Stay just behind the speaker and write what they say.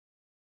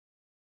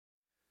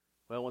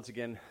Well, once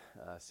again,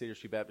 Cedar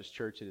Street Baptist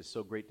Church, it is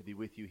so great to be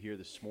with you here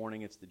this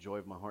morning. It's the joy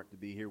of my heart to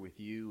be here with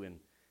you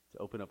and to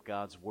open up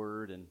God's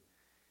Word. And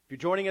if you're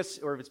joining us,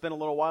 or if it's been a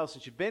little while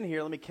since you've been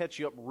here, let me catch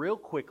you up real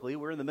quickly.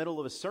 We're in the middle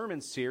of a sermon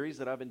series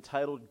that I've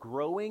entitled,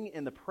 Growing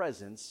in the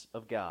Presence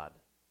of God.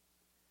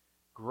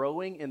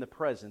 Growing in the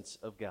Presence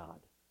of God.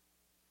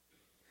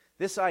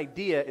 This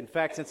idea, in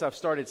fact, since I've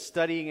started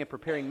studying and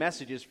preparing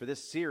messages for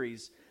this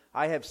series,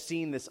 I have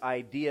seen this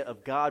idea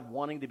of God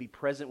wanting to be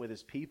present with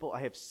His people.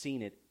 I have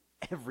seen it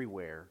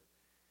everywhere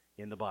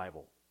in the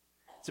Bible.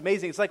 It's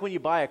amazing. It's like when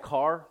you buy a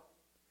car,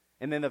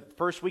 and then the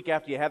first week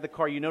after you have the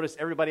car, you notice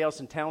everybody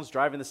else in town's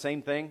driving the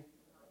same thing.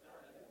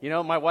 You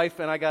know, my wife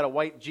and I got a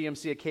white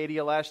GMC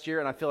Acadia last year,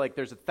 and I feel like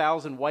there's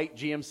 1,000 white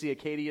GMC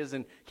Acadias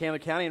in Candler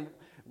County. And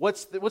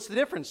what's the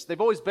difference?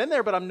 They've always been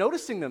there, but I'm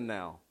noticing them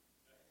now.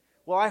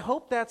 Well, I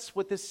hope that's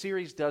what this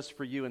series does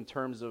for you in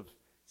terms of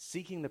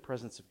seeking the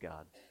presence of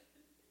God.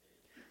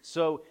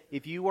 So,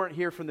 if you weren't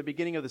here from the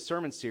beginning of the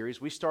sermon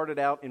series, we started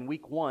out in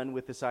week 1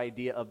 with this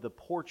idea of the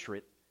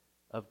portrait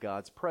of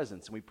God's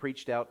presence. And we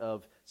preached out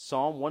of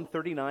Psalm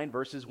 139,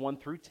 verses 1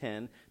 through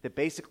 10, that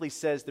basically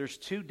says there's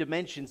 2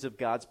 dimensions of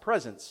God's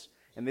presence.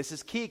 And this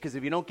is key, because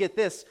if you don't get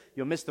this,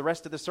 you'll miss the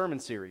rest of the sermon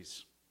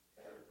series.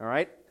 All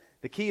right?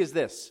 The key is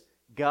this: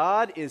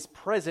 God is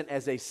present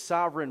as a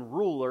sovereign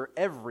ruler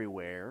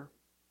everywhere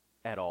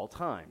at all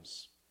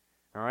times.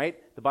 All right?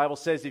 The Bible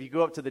says if you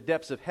go up to the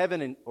depths of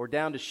heaven or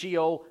down to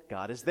Sheol,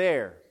 God is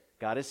there.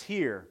 God is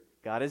here.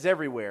 God is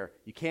everywhere.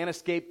 You can't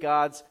escape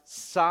God's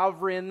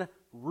sovereign,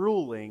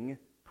 ruling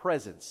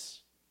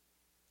presence.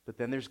 But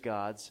then there's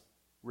God's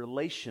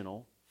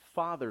relational,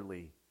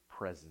 fatherly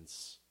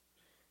presence.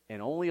 And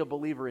only a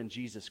believer in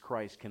Jesus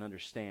Christ can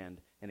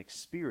understand and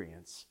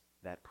experience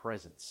that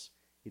presence.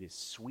 It is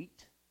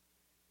sweet.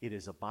 It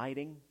is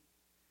abiding.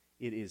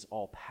 It is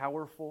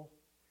all-powerful.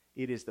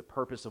 It is the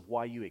purpose of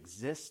why you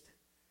exist.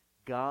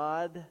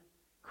 God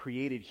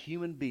created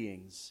human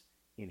beings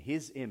in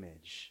His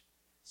image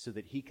so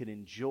that He could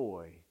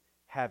enjoy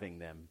having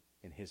them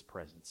in His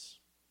presence.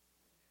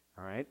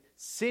 All right?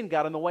 Sin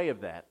got in the way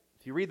of that.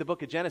 If you read the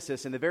book of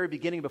Genesis, in the very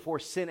beginning before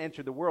sin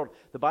entered the world,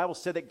 the Bible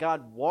said that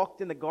God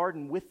walked in the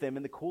garden with them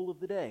in the cool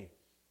of the day.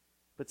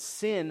 But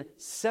sin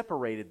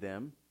separated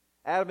them.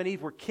 Adam and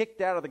Eve were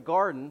kicked out of the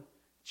garden.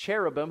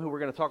 Cherubim, who we're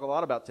going to talk a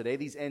lot about today,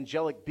 these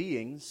angelic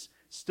beings,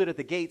 stood at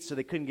the gates so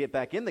they couldn't get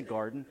back in the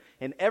garden.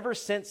 And ever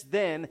since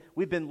then,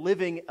 we've been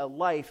living a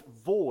life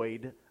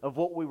void of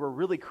what we were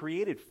really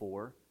created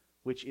for,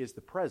 which is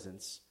the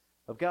presence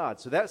of God.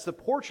 So that's the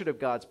portrait of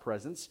God's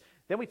presence.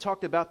 Then we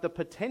talked about the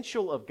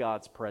potential of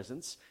God's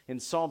presence in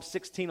Psalm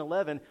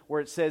 16:11, where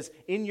it says,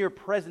 "In your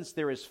presence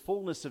there is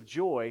fullness of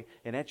joy,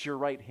 and at your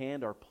right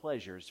hand are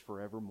pleasures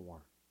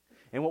forevermore."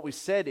 And what we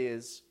said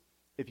is,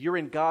 if you're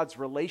in God's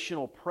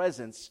relational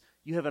presence,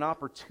 you have an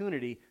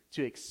opportunity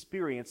to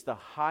experience the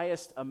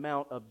highest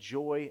amount of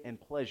joy and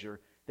pleasure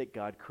that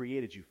God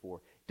created you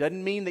for.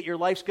 Doesn't mean that your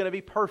life's going to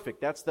be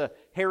perfect. That's the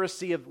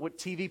heresy of what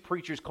TV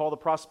preachers call the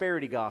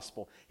prosperity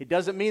gospel. It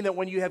doesn't mean that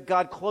when you have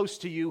God close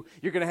to you,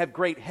 you're going to have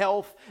great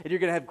health and you're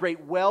going to have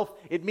great wealth.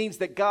 It means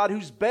that God,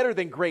 who's better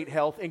than great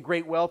health and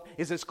great wealth,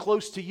 is as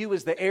close to you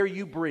as the air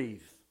you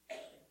breathe.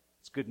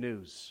 It's good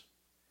news.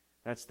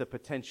 That's the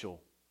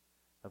potential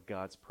of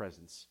God's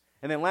presence.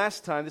 And then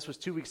last time, this was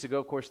 2 weeks ago,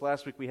 of course,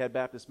 last week we had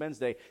Baptist Men's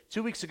Day.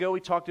 2 weeks ago, we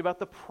talked about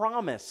the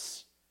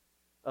promise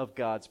of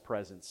God's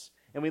presence.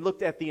 And we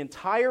looked at the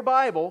entire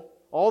Bible,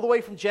 all the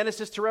way from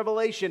Genesis to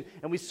Revelation,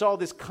 and we saw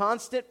this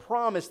constant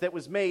promise that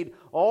was made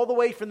all the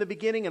way from the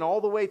beginning and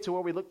all the way to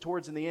where we look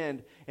towards in the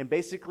end. And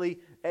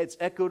basically, it's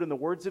echoed in the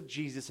words of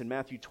Jesus in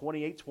Matthew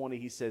 28:20.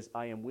 He says,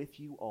 "I am with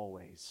you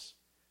always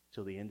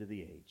till the end of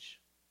the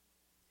age."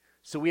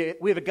 So we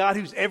have a God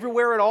who's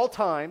everywhere at all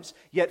times,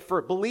 yet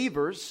for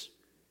believers,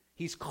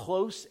 He's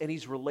close and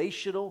He's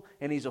relational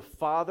and He's a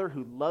Father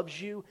who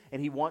loves you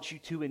and He wants you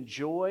to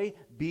enjoy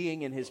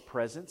being in His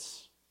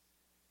presence.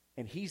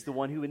 And He's the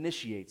one who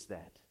initiates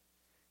that.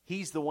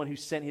 He's the one who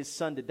sent His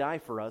Son to die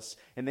for us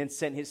and then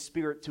sent His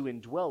Spirit to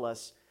indwell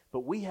us.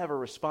 But we have a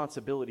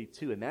responsibility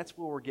too, and that's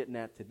where we're getting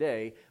at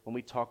today when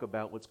we talk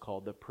about what's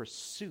called the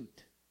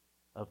pursuit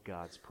of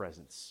God's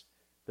presence.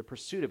 The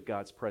pursuit of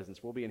God's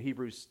presence. We'll be in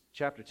Hebrews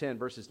chapter 10,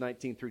 verses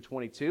 19 through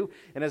 22.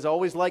 And as I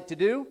always like to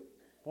do,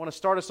 I want to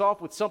start us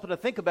off with something to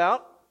think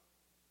about.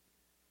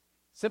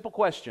 Simple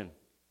question.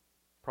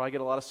 Probably get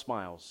a lot of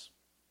smiles.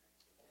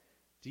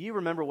 Do you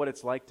remember what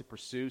it's like to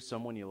pursue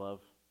someone you love?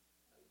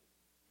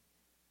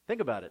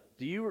 Think about it.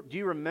 Do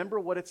you remember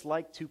what it's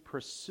like to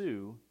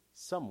pursue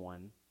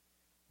someone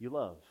you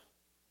love?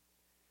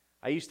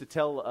 I used to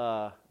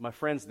tell my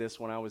friends this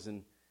when I was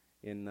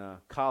in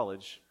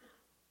college.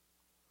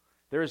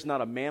 There is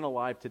not a man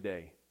alive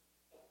today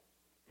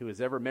who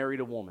has ever married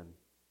a woman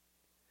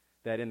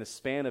that in the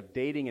span of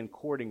dating and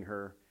courting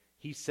her,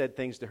 he said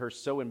things to her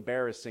so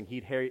embarrassing,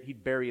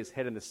 he'd bury his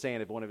head in the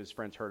sand if one of his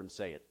friends heard him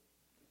say it.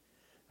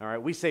 All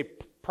right, we say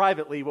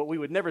privately what we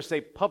would never say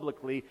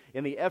publicly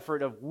in the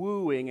effort of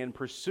wooing and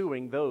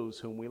pursuing those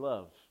whom we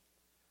love.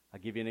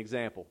 I'll give you an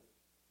example.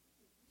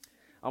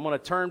 I'm going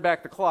to turn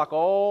back the clock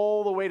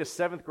all the way to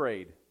 7th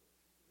grade.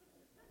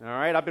 All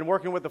right, I've been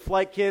working with the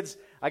flight kids.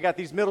 I got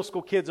these middle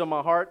school kids on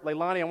my heart.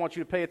 Leilani, I want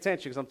you to pay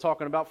attention because I'm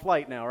talking about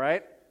flight now,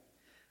 right?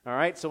 All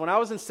right, so when I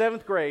was in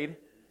 7th grade,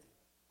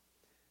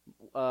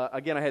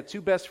 again, I had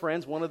two best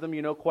friends. One of them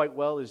you know quite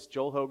well is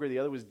Joel Hoger. The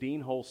other was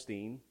Dean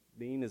Holstein.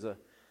 Dean is an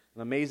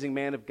amazing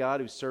man of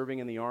God who's serving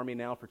in the Army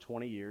now for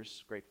 20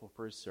 years. Grateful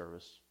for his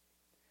service.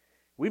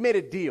 We made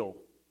a deal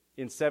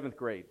in 7th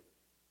grade.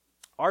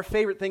 Our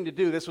favorite thing to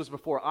do, this was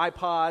before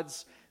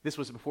iPods, this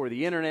was before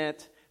the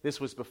internet,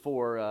 this was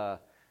before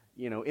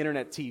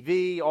internet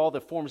TV, all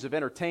the forms of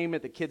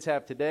entertainment that kids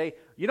have today.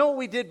 You know what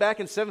we did back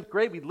in 7th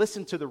grade? We'd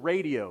listen to the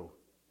radio.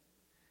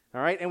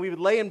 All right, and we would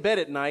lay in bed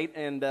at night,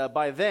 and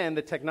by then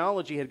the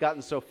technology had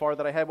gotten so far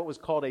that I had what was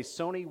called a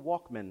Sony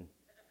Walkman.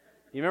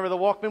 You remember the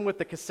Walkman with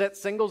the cassette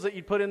singles that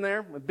you'd put in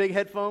there with big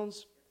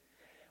headphones?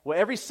 Well,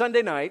 every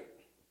Sunday night,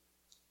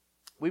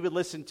 we would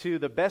listen to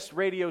the best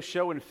radio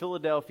show in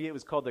Philadelphia. It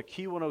was called the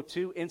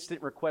Q102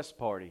 Instant Request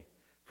Party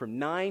from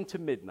 9 to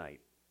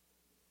midnight.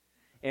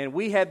 And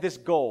we had this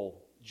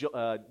goal.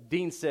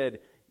 Dean said,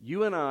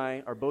 you and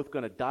I are both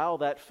going to dial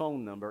that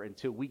phone number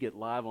until we get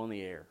live on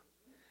the air.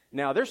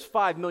 Now, there's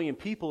 5 million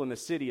people in the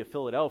city of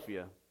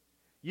Philadelphia.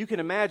 You can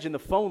imagine the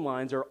phone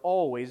lines are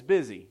always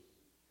busy.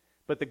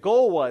 But the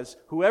goal was,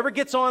 whoever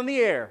gets on the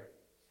air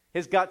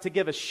has got to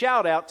give a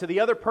shout out to the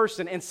other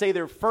person and say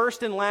their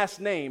first and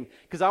last name,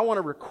 because I want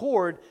to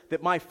record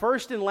that my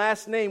first and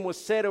last name was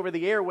said over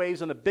the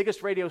airwaves on the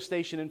biggest radio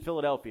station in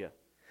Philadelphia.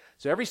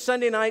 So every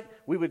Sunday night,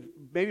 we would,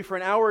 maybe for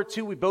an hour or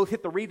two, we both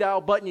hit the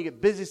redial button. You get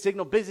busy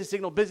signal, busy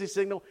signal, busy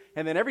signal.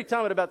 And then every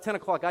time at about 10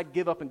 o'clock, I'd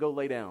give up and go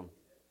lay down.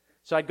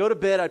 So I'd go to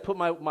bed, I'd put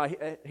my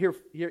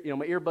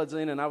earbuds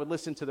in, and I would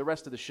listen to the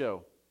rest of the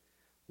show.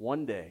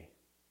 One day,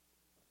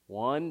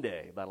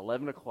 about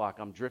 11 o'clock,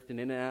 I'm drifting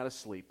in and out of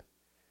sleep.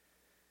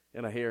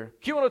 And I hear,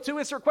 Q102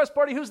 Instant Request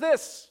Party, who's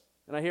this?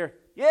 And I hear,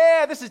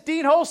 yeah, this is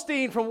Dean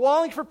Holstein from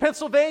Wallingford,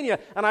 Pennsylvania.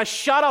 And I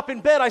shot up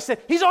in bed. I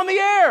said, he's on the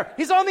air!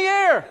 He's on the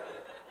air!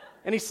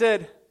 And he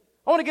said,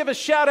 I want to give a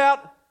shout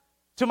out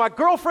to my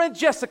girlfriend,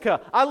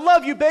 Jessica. I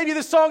love you, baby.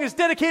 This song is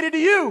dedicated to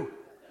you.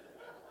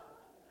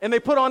 And they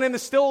put on In the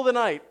Still of the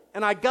Night.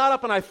 And I got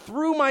up and I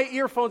threw my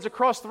earphones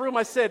across the room.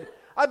 I said,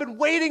 I've been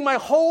waiting my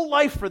whole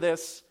life for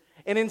this.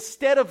 And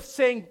instead of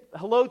saying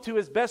hello to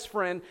his best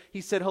friend,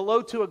 he said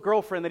hello to a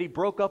girlfriend that he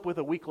broke up with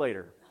a week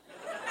later.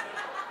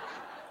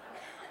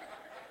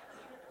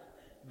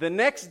 The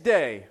next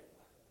day,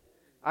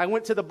 I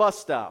went to the bus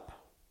stop.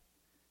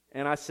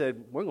 And I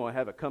said, we're going to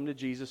have a come to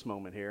Jesus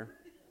moment here.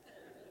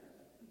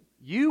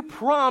 You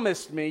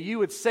promised me you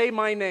would say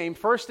my name,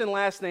 first and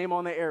last name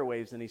on the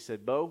airwaves. And he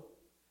said, Bo,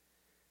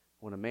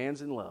 when a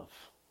man's in love,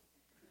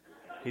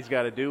 he's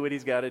got to do what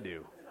he's got to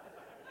do.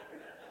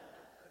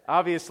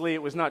 Obviously,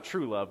 it was not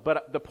true love,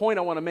 but the point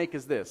I want to make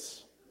is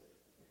this,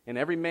 and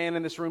every man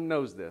in this room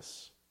knows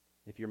this,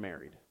 if you're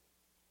married.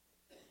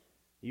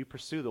 You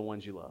pursue the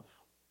ones you love.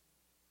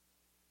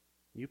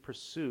 You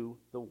pursue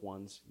the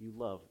ones you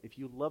love. If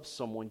you love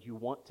someone, you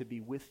want to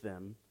be with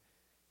them,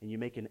 and you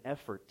make an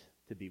effort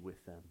to be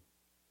with them.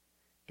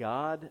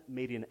 God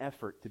made an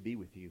effort to be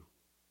with you.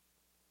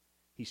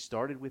 He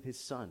started with his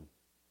son.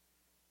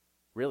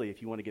 Really,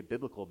 if you want to get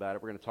biblical about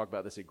it, we're going to talk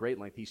about this at great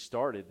length. He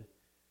started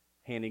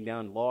handing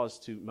down laws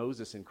to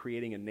Moses and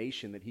creating a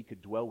nation that he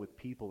could dwell with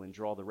people and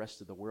draw the rest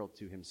of the world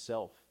to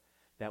himself.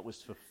 That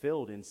was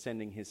fulfilled in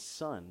sending his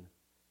son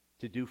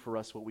to do for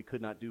us what we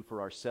could not do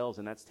for ourselves,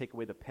 and that's take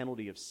away the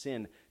penalty of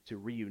sin to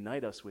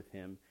reunite us with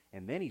him.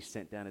 And then he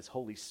sent down his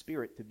Holy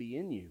Spirit to be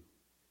in you.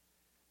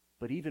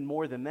 But even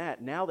more than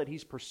that, now that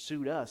he's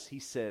pursued us, he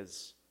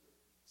says,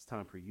 it's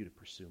time for you to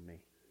pursue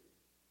me.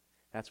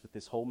 That's what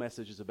this whole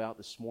message is about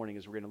this morning,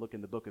 as we're going to look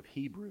in the book of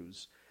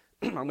Hebrews.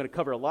 I'm going to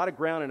cover a lot of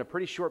ground in a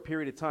pretty short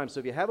period of time. So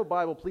if you have a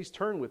Bible, please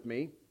turn with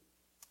me.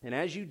 And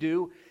as you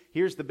do,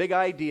 here's the big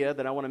idea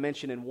that I want to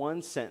mention in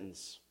one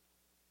sentence.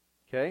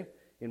 Okay?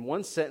 In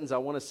one sentence, I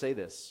want to say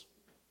this.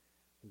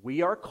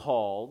 We are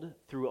called,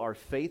 through our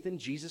faith in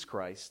Jesus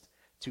Christ,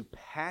 to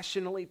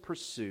passionately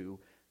pursue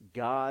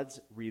God's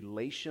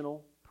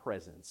relational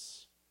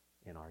presence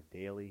in our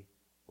daily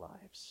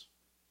lives.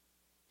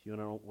 If you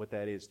want to know what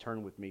that is,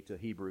 turn with me to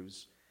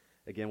Hebrews.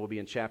 Again, we'll be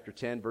in chapter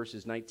 10,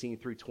 verses 19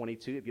 through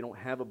 22. If you don't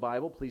have a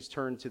Bible, please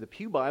turn to the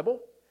Pew Bible,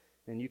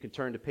 and you can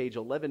turn to page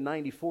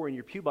 1194 in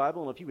your Pew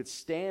Bible. And if you would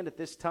stand at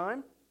this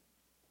time,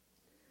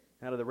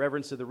 out of the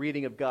reverence of the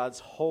reading of God's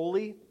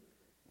holy,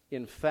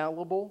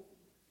 infallible,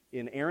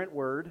 inerrant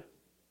word.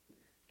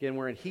 Again,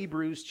 we're in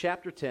Hebrews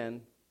chapter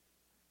 10,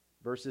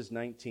 verses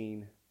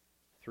 19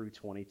 through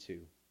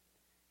 22.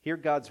 Hear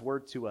God's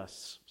word to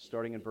us,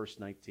 starting in verse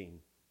 19.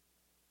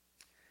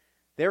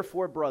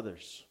 Therefore,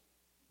 brothers,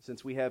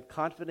 since we have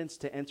confidence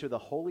to enter the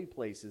holy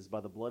places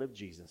by the blood of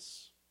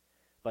Jesus,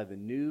 by the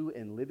new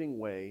and living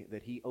way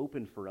that he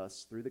opened for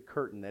us through the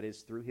curtain that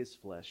is through his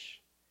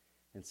flesh,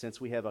 and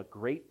since we have a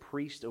great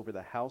priest over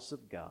the house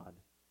of God,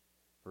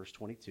 verse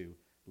 22,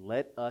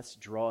 let us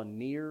draw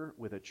near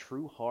with a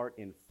true heart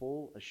in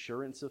full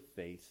assurance of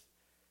faith,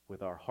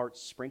 with our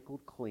hearts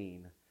sprinkled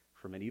clean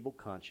from an evil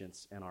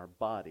conscience and our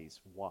bodies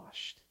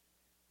washed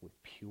with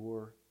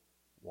pure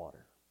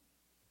water.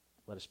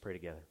 Let us pray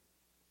together.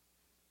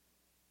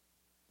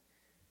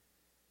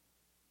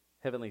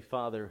 Heavenly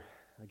Father,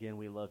 again,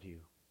 we love you.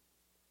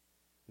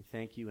 We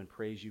thank you and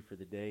praise you for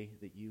the day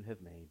that you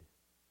have made.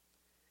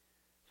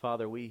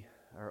 Father, we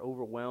are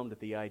overwhelmed at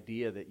the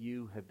idea that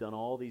you have done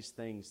all these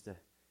things to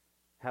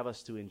have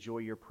us to enjoy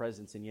your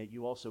presence, and yet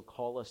you also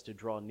call us to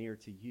draw near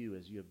to you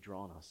as you have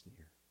drawn us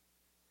near.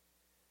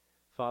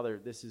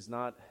 Father, this is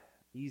not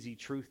easy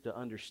truth to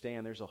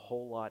understand. There's a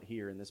whole lot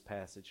here in this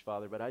passage,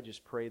 Father, but I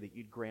just pray that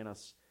you'd grant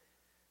us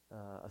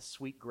a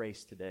sweet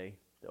grace today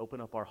to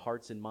open up our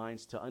hearts and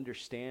minds to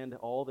understand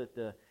all that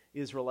the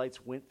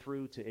Israelites went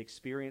through, to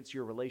experience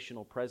your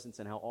relational presence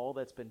and how all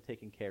that's been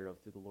taken care of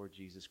through the Lord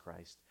Jesus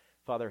Christ.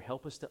 Father,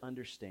 help us to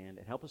understand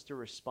and help us to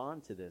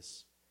respond to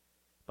this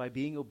by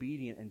being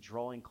obedient and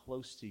drawing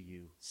close to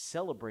you,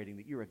 celebrating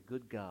that you're a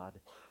good God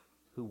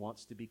who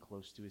wants to be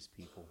close to his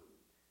people.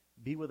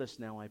 Be with us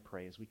now, I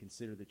pray, as we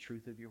consider the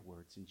truth of your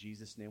words. In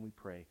Jesus' name we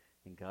pray,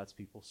 and God's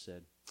people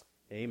said,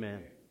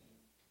 Amen.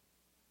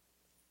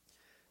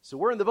 So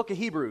we're in the book of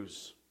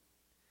Hebrews,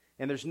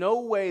 and there's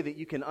no way that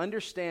you can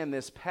understand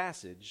this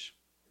passage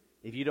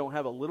if you don't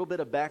have a little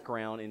bit of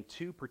background in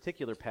two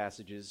particular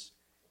passages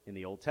in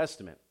the Old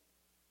Testament.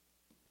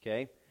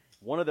 Okay?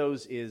 One of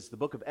those is the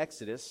book of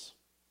Exodus,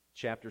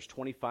 chapters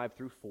 25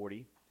 through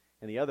 40,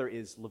 and the other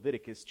is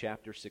Leviticus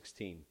chapter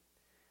 16.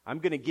 I'm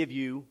going to give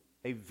you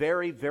a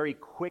very, very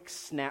quick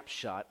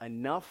snapshot,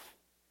 enough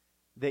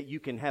that you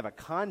can have a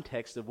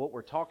context of what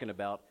we're talking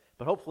about,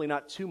 but hopefully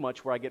not too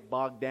much where I get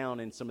bogged down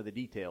in some of the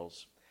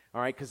details.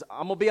 All right, because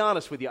I'm going to be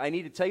honest with you. I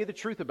need to tell you the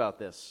truth about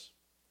this.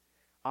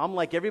 I'm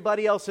like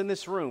everybody else in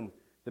this room.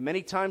 The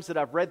many times that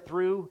I've read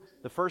through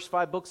the first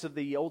 5 books of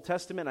the Old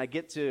Testament, I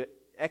get to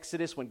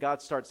Exodus when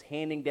God starts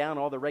handing down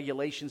all the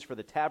regulations for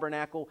the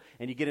tabernacle,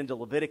 and you get into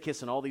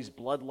Leviticus and all these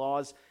blood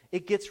laws.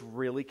 It gets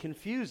really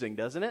confusing,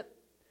 doesn't it?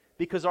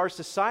 Because our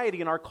society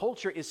and our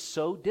culture is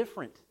so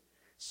different.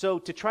 So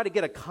to try to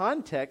get a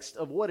context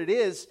of what it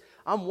is,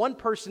 I'm one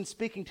person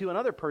speaking to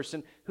another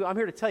person who, I'm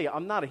here to tell you,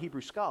 I'm not a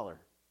Hebrew scholar.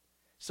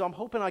 So I'm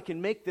hoping I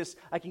can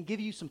give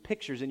you some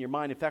pictures in your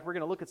mind. In fact, we're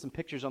going to look at some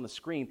pictures on the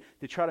screen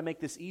to try to make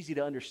this easy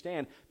to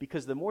understand,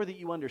 because the more that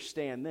you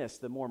understand this,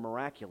 the more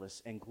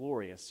miraculous and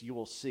glorious you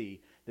will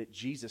see that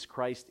Jesus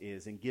Christ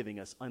is in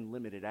giving us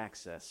unlimited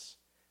access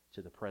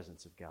to the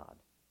presence of God.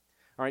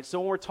 All right,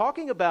 so when we're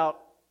talking about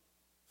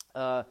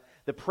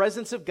the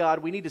presence of God,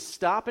 we need to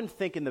stop and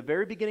think in the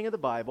very beginning of the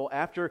Bible,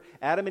 after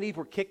Adam and Eve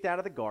were kicked out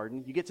of the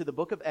garden. You get to the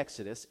book of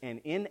Exodus,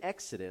 and in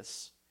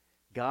Exodus,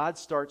 God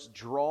starts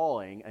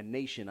drawing a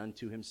nation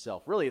unto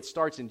himself. Really, it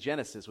starts in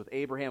Genesis with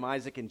Abraham,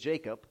 Isaac, and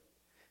Jacob.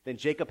 Then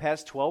Jacob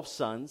has 12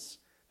 sons.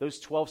 Those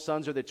 12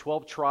 sons are the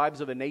 12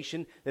 tribes of a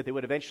nation that they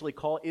would eventually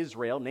call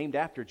Israel, named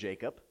after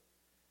Jacob.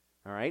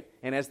 All right?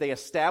 And as they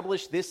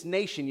establish this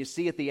nation, you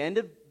see at the end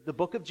of the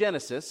book of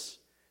Genesis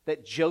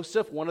that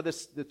Joseph, one of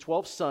the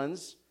 12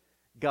 sons,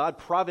 God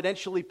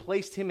providentially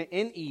placed him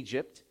in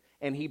Egypt,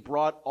 and he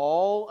brought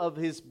all of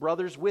his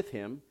brothers with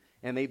him,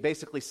 and they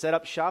basically set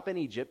up shop in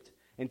Egypt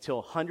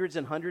until hundreds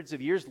and hundreds of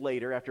years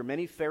later, after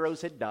many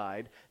pharaohs had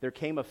died, there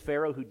came a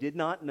pharaoh who did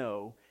not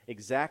know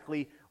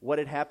exactly what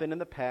had happened in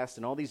the past,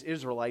 and all these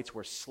Israelites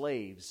were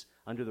slaves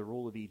under the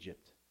rule of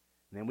Egypt.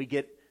 And then we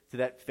get to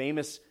that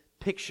famous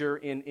picture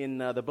in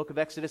the book of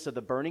Exodus of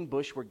the burning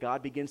bush, where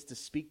God begins to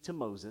speak to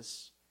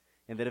Moses,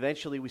 and then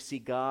eventually we see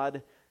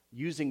God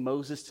using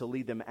Moses to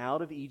lead them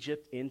out of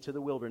Egypt into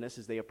the wilderness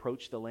as they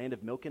approach the land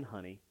of milk and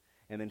honey.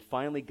 And then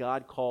finally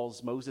God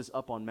calls Moses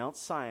up on Mount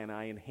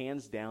Sinai and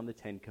hands down the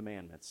 10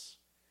 Commandments.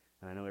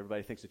 And I know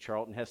everybody thinks of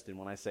Charlton Heston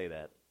when I say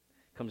that.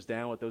 Comes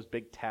down with those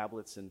big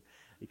tablets, and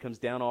he comes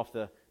down off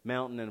the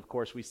mountain, and of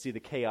course we see the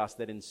chaos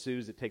that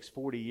ensues. It takes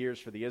 40 years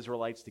for the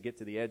Israelites to get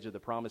to the edge of the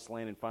promised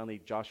land, and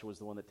finally Joshua is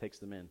the one that takes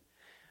them in.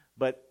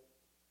 But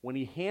when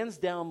he hands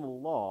down the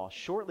law,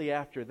 shortly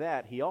after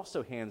that, he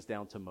also hands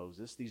down to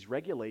Moses these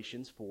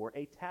regulations for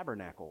a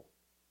tabernacle.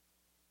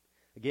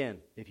 Again,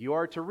 if you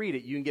are to read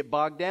it, you can get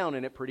bogged down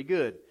in it pretty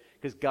good,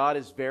 because God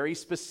is very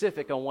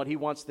specific on what he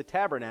wants the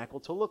tabernacle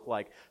to look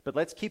like. But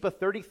let's keep a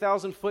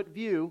 30,000-foot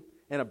view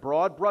and a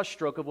broad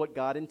brushstroke of what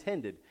God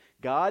intended.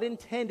 God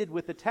intended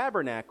with the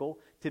tabernacle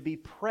to be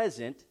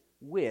present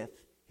with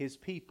his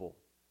people.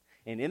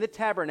 And in the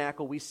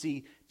tabernacle, we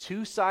see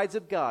two sides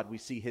of God. We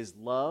see his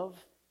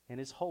love and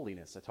his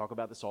holiness. I talk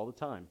about this all the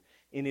time.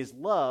 In his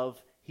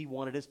love, he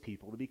wanted his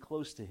people to be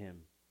close to him.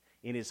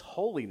 In his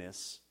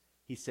holiness,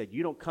 he said,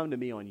 you don't come to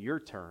me on your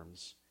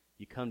terms,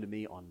 you come to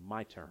me on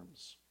my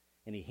terms.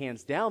 And he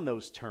hands down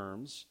those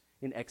terms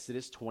in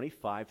Exodus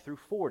 25 through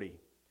 40.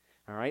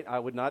 All right, I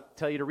would not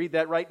tell you to read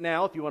that right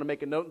now if you want to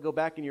make a note and go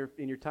back in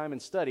your time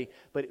and study.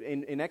 But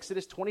in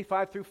Exodus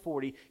 25 through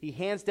 40, he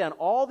hands down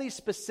all these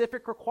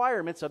specific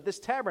requirements of this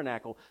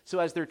tabernacle. So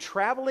as they're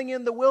traveling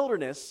in the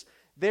wilderness,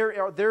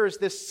 there is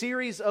this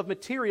series of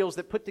materials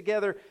that put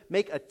together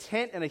make a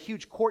tent and a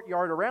huge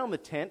courtyard around the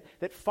tent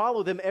that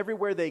follow them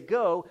everywhere they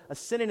go. A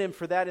synonym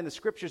for that in the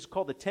Scriptures is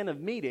called the tent of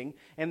meeting.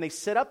 And they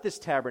set up this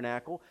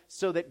tabernacle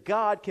so that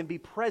God can be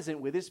present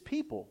with His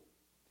people.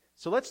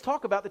 So let's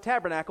talk about the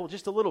tabernacle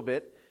just a little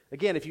bit.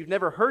 Again, if you've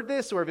never heard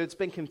this or if it's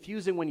been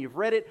confusing when you've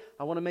read it,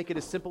 I want to make it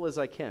as simple as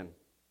I can.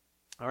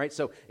 All right,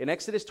 so in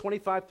Exodus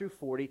 25 through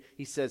 40,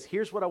 he says,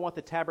 here's what I want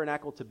the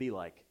tabernacle to be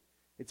like.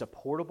 It's a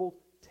portable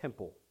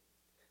temple.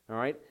 All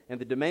right, and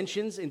the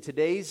dimensions in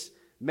today's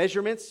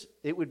measurements,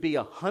 it would be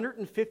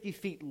 150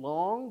 feet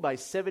long by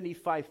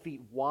 75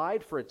 feet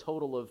wide for a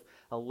total of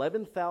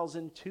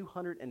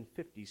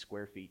 11,250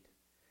 square feet.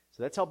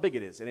 So that's how big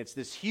it is. And it's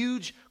this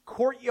huge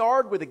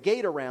courtyard with a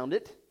gate around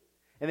it.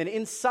 And then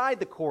inside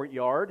the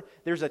courtyard,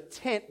 there's a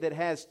tent that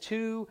has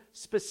two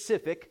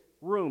specific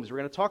rooms. We're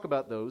going to talk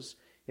about those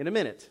in a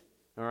minute.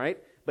 All right?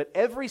 But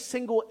every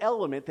single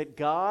element that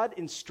God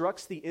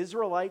instructs the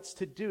Israelites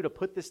to do to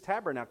put this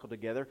tabernacle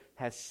together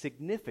has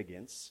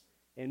significance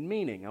and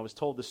meaning. I was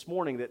told this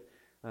morning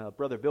that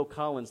Brother Bill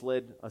Collins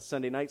led a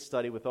Sunday night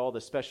study with all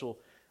the special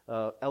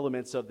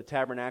elements of the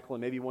tabernacle,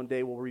 and maybe one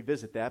day we'll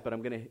revisit that, but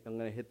I'm going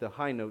to hit the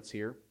high notes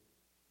here.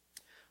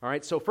 All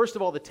right, so first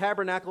of all, the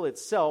tabernacle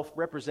itself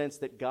represents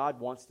that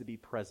God wants to be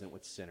present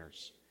with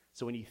sinners.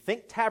 So when you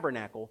think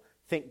tabernacle,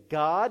 think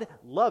God,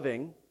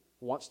 loving,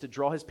 wants to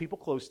draw His people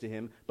close to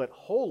Him, but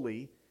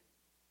holy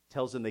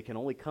tells them they can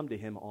only come to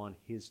Him on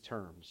His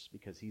terms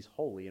because He's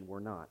holy and we're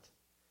not.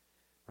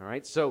 All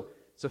right, so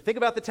think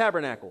about the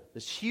tabernacle.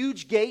 This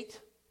huge gate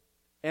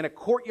and a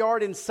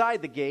courtyard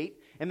inside the gate,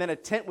 and then a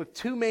tent with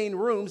two main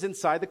rooms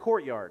inside the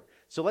courtyard.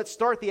 So let's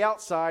start the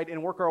outside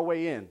and work our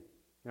way in.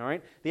 All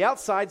right, the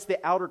outside's the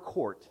outer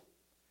court.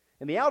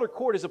 And the outer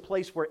court is a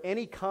place where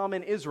any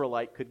common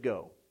Israelite could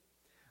go.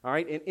 All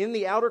right, and in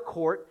the outer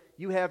court,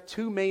 you have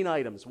two main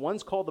items.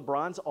 One's called the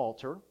bronze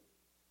altar.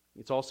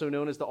 It's also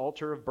known as the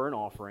altar of burnt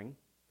offering.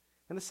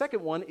 And the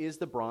second one is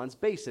the bronze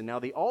basin. Now,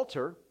 the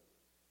altar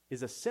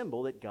is a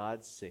symbol that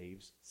God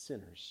saves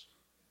sinners.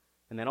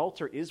 And that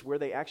altar is where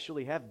they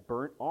actually have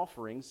burnt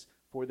offerings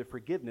for the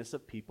forgiveness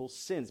of people's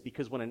sins.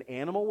 Because when an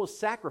animal was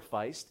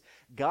sacrificed,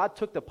 God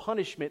took the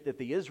punishment that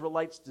the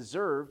Israelites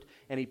deserved,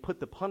 and He put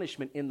the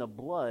punishment in the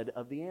blood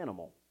of the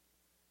animal.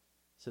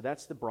 So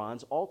that's the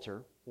bronze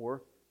altar,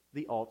 or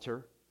the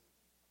altar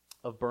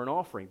of burnt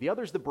offering. The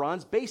other is the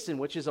bronze basin,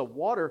 which is a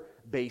water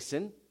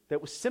basin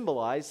that would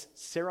symbolize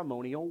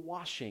ceremonial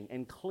washing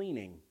and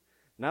cleaning.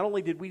 Not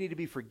only did we need to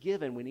be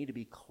forgiven, we need to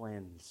be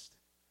cleansed.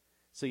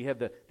 So you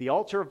have the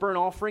altar of burnt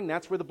offering,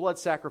 that's where the blood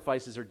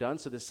sacrifices are done,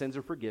 so the sins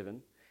are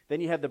forgiven. Then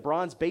you have the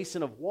bronze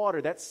basin of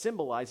water, that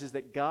symbolizes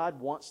that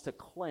God wants to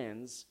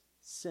cleanse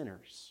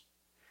sinners.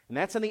 And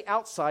that's on the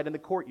outside in the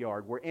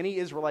courtyard where any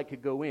Israelite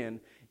could go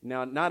in.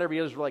 Now, not every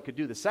Israelite could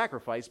do the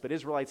sacrifice, but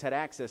Israelites had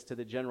access to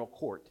the general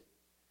court.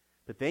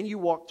 But then you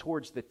walk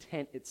towards the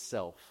tent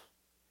itself.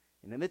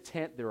 And in the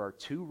tent, there are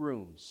two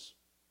rooms.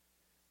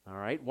 All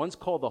right, one's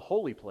called the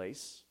holy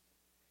place.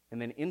 And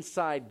then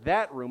inside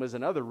that room is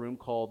another room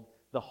called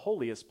the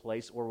holiest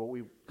place, or what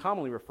we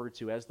commonly refer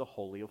to as the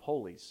Holy of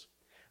Holies.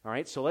 All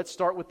right, so let's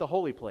start with the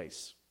holy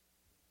place.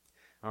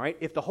 All right,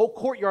 if the whole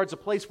courtyard's a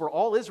place where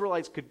all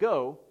Israelites could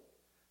go,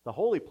 the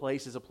holy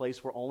place is a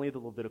place where only the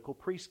Levitical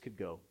priests could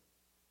go.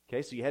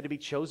 Okay, so you had to be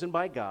chosen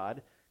by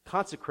God,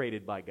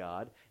 consecrated by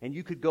God, and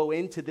you could go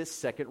into this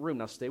second room.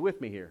 Now stay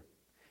with me here.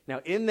 Now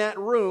in that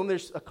room,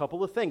 there's a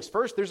couple of things.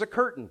 First, there's a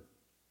curtain.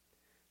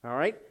 All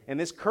right, and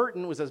this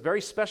curtain was a very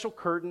special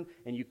curtain,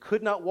 and you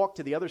could not walk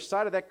to the other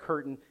side of that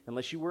curtain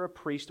unless you were a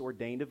priest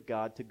ordained of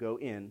God to go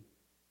in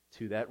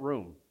to that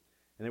room.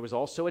 And there was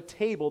also a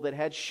table that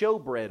had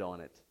showbread on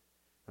it.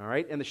 All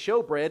right, and the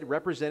showbread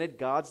represented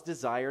God's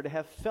desire to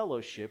have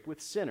fellowship with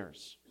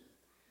sinners.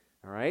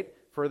 All right,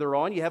 further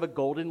on, you have a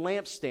golden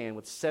lampstand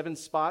with 7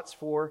 spots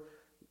for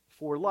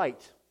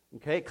light.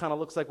 Okay, it kind of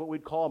looks like what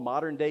we'd call a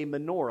modern-day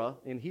menorah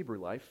in Hebrew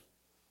life.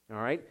 All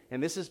right,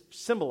 and this is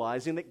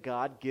symbolizing that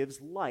God gives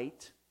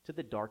light to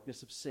the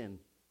darkness of sin.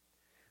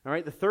 All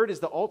right, the third is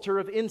the altar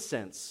of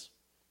incense.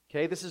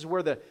 Okay, this is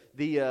where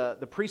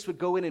the priest would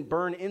go in and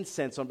burn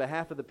incense on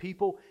behalf of the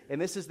people, and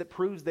this is that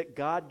proves that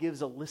God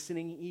gives a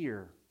listening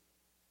ear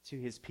to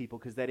His people,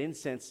 because that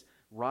incense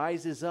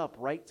rises up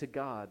right to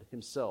God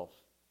Himself.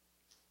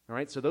 All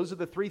right, so those are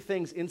the 3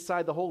 things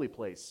inside the holy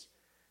place: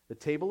 the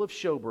table of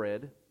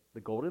showbread,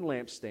 the golden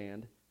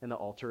lampstand, and the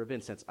altar of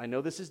incense. I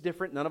know this is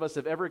different. None of us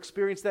have ever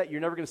experienced that.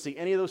 You're never going to see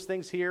any of those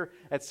things here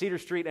at Cedar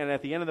Street, and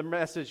at the end of the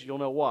message, you'll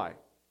know why.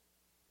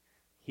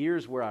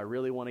 Here's where I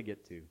really want to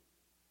get to: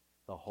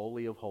 the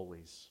Holy of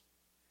Holies.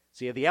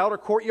 So you have the outer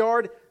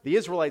courtyard. The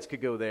Israelites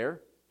could go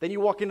there. Then you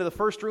walk into the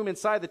first room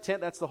inside the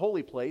tent. That's the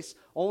holy place.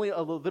 Only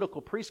a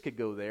Levitical priest could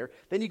go there.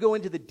 Then you go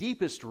into the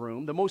deepest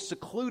room, the most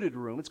secluded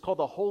room. It's called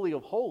the Holy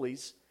of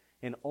Holies,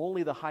 and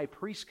only the high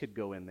priest could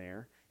go in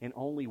there, and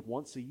only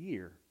once a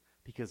year,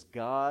 because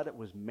God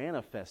was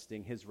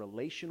manifesting His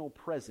relational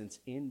presence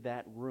in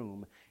that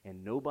room,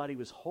 and nobody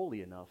was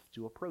holy enough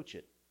to approach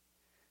it.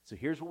 So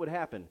here's what would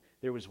happen.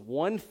 There was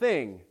one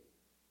thing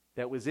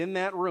that was in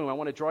that room. I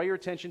want to draw your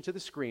attention to the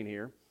screen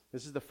here.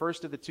 This is the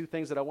first of the two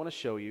things that I want to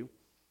show you.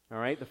 All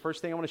right, the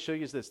first thing I want to show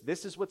you is this.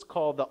 This is what's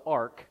called the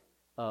Ark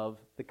of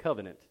the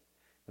Covenant.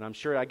 And I'm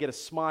sure I get a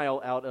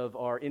smile out of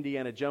our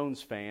Indiana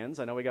Jones fans.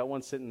 I know we got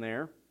one sitting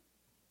there.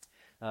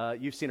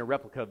 You've seen a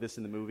replica of this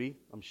in the movie,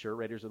 I'm sure,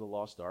 Raiders of the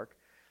Lost Ark.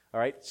 All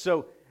right,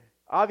 so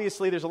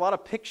obviously there's a lot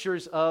of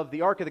pictures of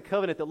the Ark of the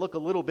Covenant that look a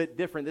little bit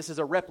different. This is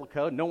a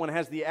replica. No one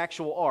has the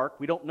actual Ark.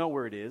 We don't know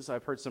where it is.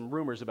 I've heard some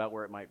rumors about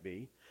where it might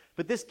be.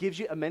 But this gives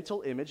you a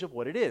mental image of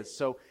what it is.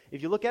 So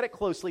if you look at it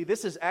closely,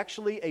 this is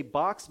actually a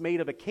box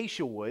made of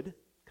acacia wood,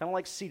 kind of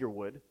like cedar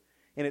wood,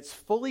 and it's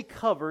fully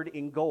covered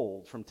in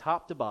gold from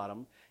top to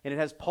bottom, and it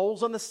has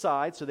poles on the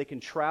side so they can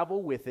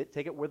travel with it,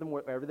 take it with them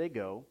wherever they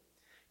go.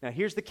 Now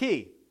here's the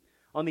key.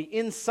 On the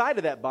inside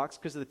of that box,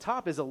 because of the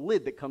top is a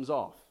lid that comes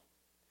off.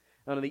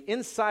 And on the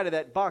inside of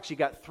that box, you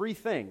got three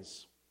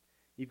things.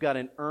 You've got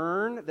an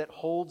urn that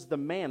holds the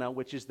manna,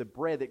 which is the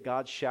bread that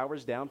God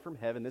showers down from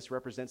heaven. This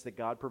represents that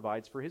God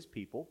provides for his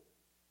people.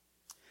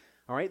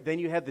 All right, then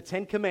you have the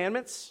 10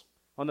 Commandments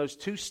on those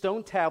 2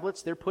 stone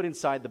tablets. They're put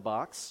inside the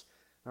box.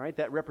 All right,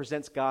 that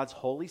represents God's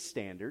holy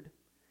standard.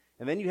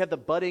 And then you have the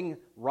budding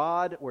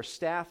rod or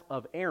staff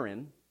of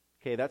Aaron.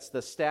 Okay, that's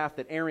the staff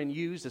that Aaron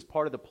used as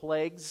part of the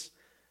plagues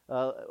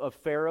of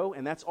Pharaoh,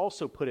 and that's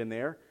also put in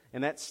there.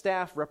 And that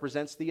staff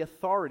represents the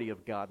authority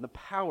of God and the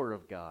power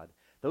of God.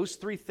 Those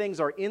 3 things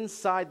are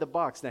inside the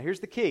box. Now,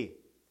 here's the key.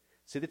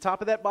 See the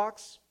top of that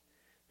box?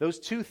 Those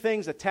 2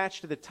 things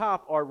attached to the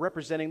top are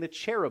representing the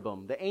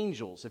cherubim, the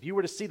angels. If you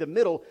were to see the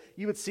middle,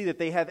 you would see that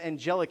they have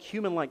angelic,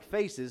 human-like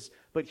faces,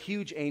 but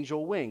huge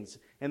angel wings.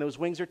 And those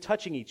wings are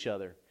touching each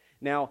other.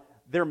 Now,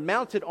 they're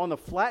mounted on the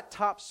flat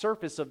top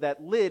surface of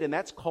that lid, and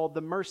that's called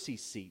the mercy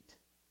seat.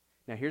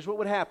 Now, here's what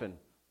would happen.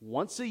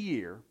 Once a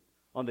year,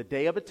 on the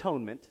Day of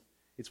Atonement,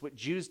 it's what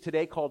Jews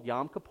today call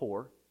Yom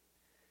Kippur,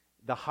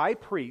 the high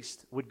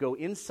priest would go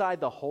inside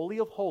the Holy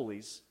of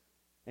Holies,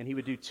 and he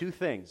would do 2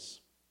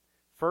 things.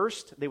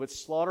 First, they would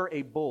slaughter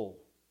a bull.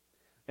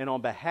 And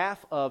on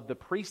behalf of the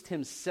priest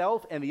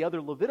himself and the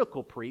other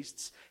Levitical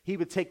priests, he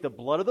would take the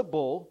blood of the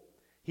bull,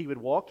 he would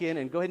walk in,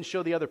 and go ahead and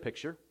show the other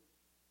picture.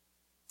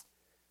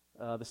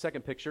 The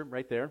second picture,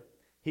 right there.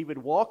 He would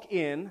walk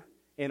in,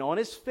 and on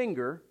his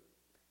finger,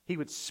 he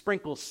would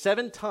sprinkle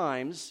 7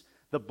 times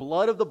the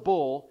blood of the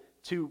bull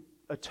to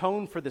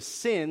atone for the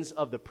sins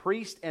of the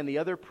priest and the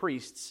other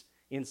priests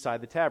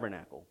inside the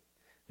tabernacle.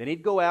 Then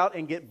he'd go out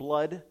and get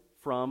blood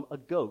from a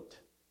goat.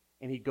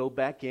 And he'd go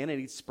back in and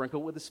he'd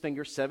sprinkle with his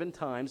finger 7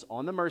 times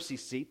on the mercy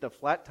seat, the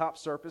flat top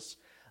surface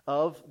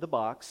of the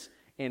box.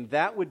 And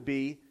that would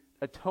be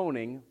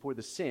atoning for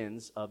the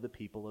sins of the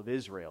people of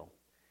Israel.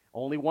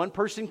 Only one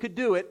person could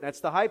do it. That's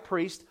the high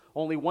priest.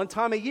 Only one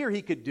time a year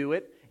he could do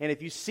it. And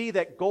if you see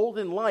that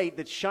golden light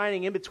that's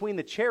shining in between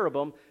the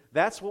cherubim,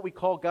 that's what we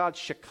call God's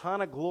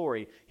Shekinah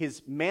glory,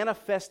 his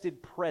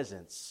manifested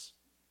presence.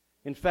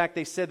 In fact,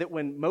 they said that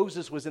when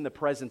Moses was in the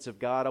presence of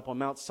God up on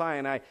Mount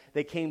Sinai,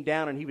 they came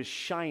down and he was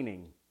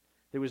shining.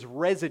 There was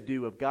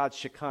residue of God's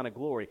Shekinah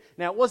glory.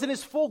 Now, it wasn't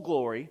his full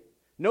glory.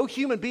 No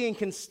human being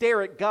can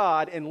stare at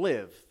God and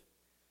live.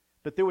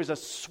 But there was a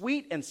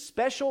sweet and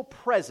special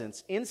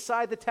presence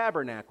inside the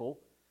tabernacle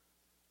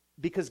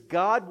because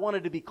God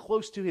wanted to be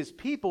close to his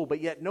people,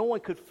 but yet no one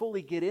could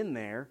fully get in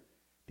there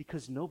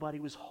because nobody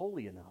was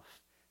holy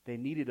enough. They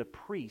needed a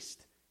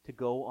priest to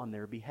go on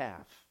their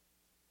behalf.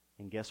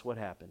 And guess what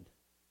happened?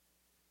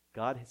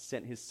 God had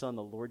sent his son,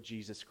 the Lord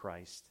Jesus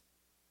Christ,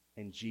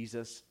 and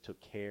Jesus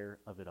took care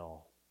of it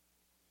all.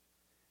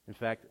 In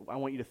fact, I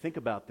want you to think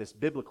about this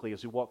biblically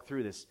as we walk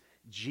through this.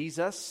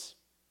 Jesus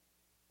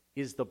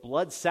is the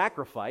blood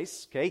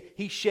sacrifice, okay?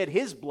 He shed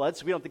his blood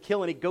so we don't have to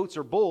kill any goats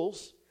or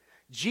bulls.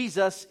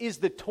 Jesus is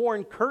the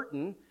torn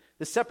curtain.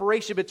 The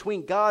separation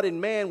between God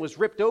and man was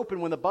ripped open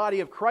when the body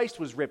of Christ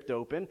was ripped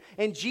open.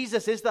 And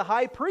Jesus is the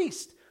high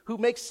priest who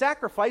makes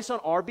sacrifice on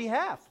our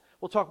behalf.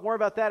 We'll talk more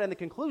about that in the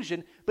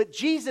conclusion. But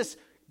Jesus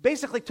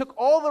basically took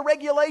all the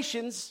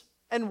regulations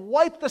and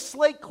wiped the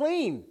slate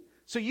clean.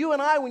 So you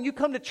and I, when you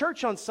come to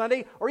church on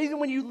Sunday, or even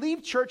when you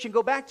leave church and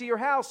go back to your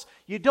house,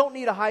 you don't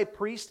need a high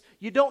priest.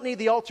 You don't need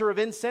the altar of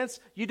incense.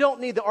 You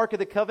don't need the Ark of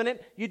the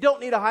Covenant. You don't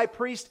need a high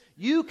priest.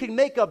 You can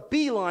make a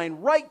beeline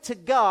right to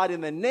God in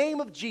the name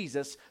of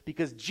Jesus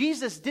because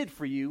Jesus did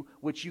for you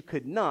what you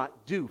could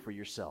not do for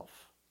yourself.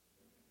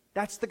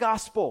 That's the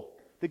gospel,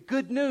 the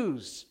good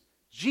news.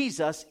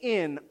 Jesus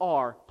in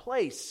our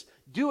place,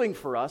 doing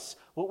for us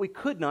what we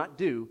could not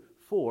do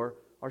for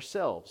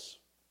ourselves.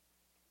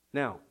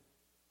 Now,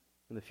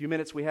 in the few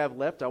minutes we have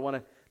left, I want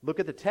to look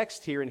at the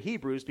text here in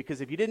Hebrews,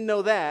 because if you didn't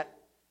know that,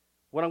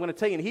 what I'm going to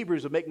tell you in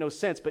Hebrews would make no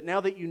sense. But now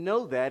that you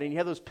know that, and you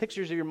have those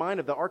pictures in your mind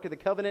of the Ark of the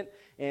Covenant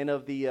and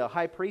of the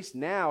high priest,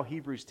 now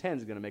Hebrews 10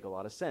 is going to make a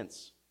lot of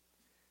sense.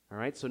 All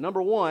right, so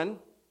number 1,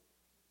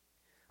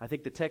 I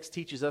think the text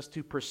teaches us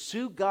to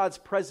pursue God's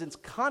presence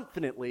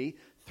confidently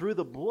through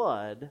the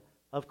blood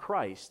of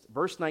Christ.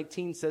 Verse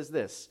 19 says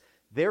this,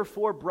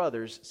 "Therefore,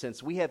 brothers,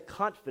 since we have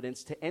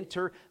confidence to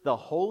enter the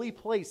holy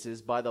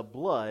places by the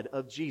blood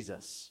of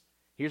Jesus."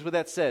 Here's what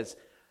that says.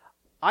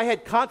 I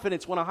had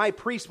confidence when a high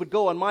priest would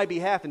go on my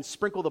behalf and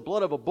sprinkle the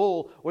blood of a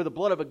bull or the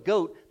blood of a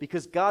goat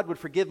because God would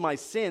forgive my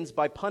sins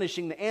by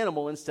punishing the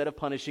animal instead of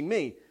punishing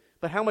me.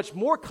 But how much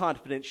more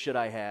confidence should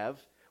I have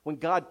when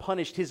God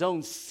punished his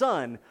own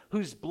son,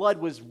 whose blood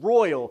was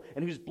royal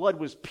and whose blood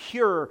was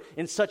pure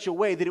in such a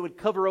way that it would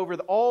cover over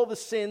all the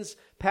sins,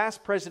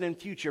 past, present, and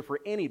future, for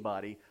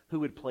anybody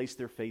who would place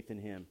their faith in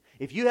him.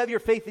 If you have your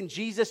faith in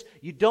Jesus,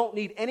 you don't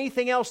need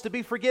anything else to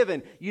be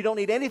forgiven. You don't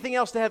need anything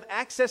else to have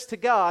access to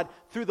God.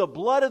 Through the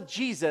blood of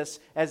Jesus,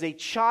 as a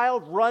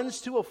child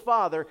runs to a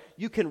father,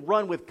 you can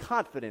run with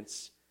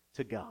confidence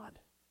to God.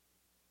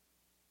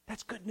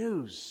 That's good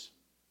news.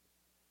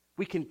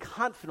 We can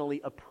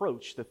confidently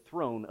approach the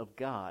throne of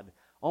God,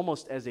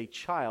 almost as a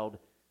child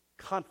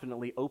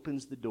confidently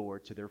opens the door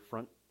to the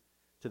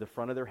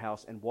front of their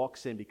house and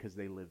walks in because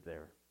they live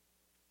there.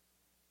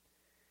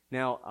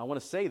 Now, I want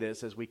to say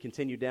this as we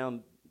continue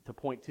down to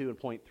point 2 and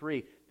point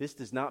 3. This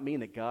does not mean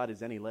that God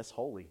is any less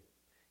holy.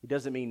 It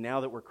doesn't mean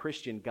now that we're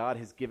Christian, God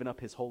has given up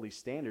his holy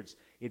standards.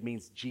 It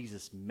means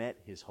Jesus met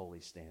his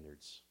holy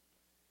standards.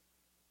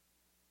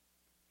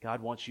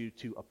 God wants you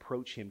to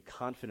approach him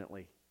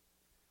confidently.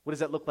 What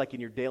does that look like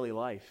in your daily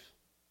life?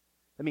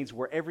 That means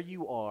wherever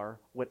you are,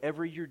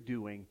 whatever you're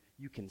doing,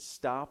 you can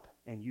stop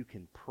and you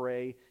can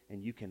pray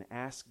and you can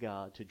ask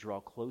God to draw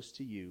close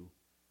to you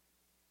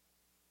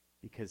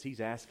because he's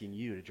asking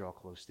you to draw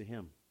close to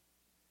him.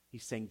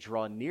 He's saying,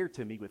 draw near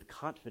to me with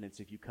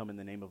confidence if you come in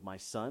the name of my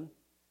Son,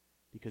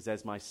 because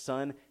as my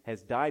Son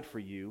has died for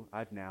you,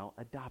 I've now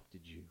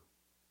adopted you.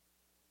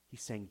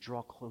 He's saying,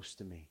 draw close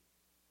to me.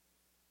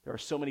 There are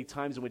so many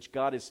times in which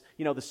God is,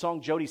 the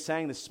song Jody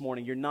sang this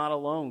morning, you're not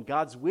alone.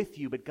 God's with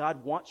you, but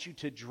God wants you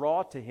to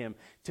draw to him,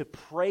 to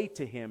pray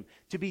to him,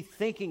 to be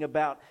thinking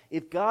about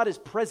if God is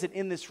present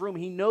in this room,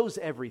 he knows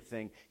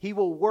everything. He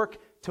will work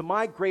to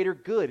my greater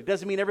good. It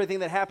doesn't mean everything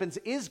that happens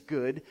is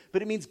good,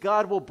 but it means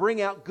God will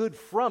bring out good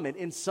from it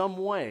in some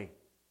way,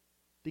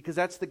 because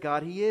that's the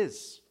God he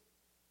is.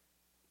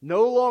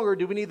 No longer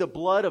do we need the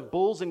blood of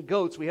bulls and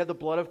goats. We have the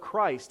blood of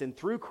Christ. And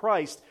through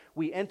Christ,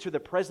 we enter the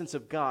presence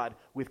of God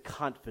with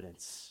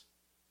confidence.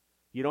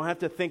 You don't have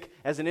to think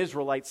as an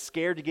Israelite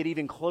scared to get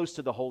even close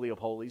to the Holy of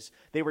Holies.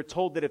 They were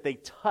told that if they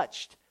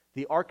touched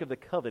the Ark of the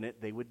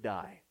Covenant, they would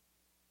die.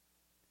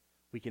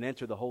 We can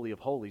enter the Holy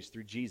of Holies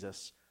through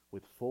Jesus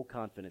with full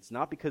confidence.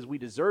 Not because we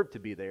deserve to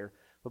be there,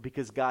 but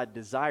because God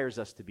desires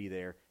us to be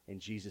there,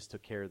 and Jesus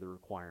took care of the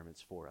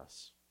requirements for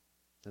us.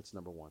 That's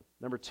number one.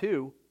 Number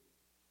two,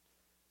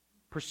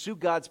 pursue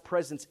God's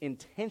presence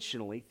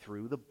intentionally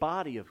through the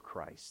body of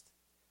Christ.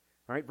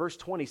 All right, verse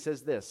 20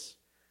 says this,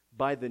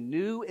 by the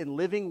new and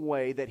living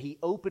way that he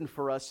opened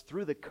for us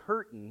through the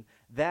curtain,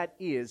 that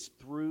is,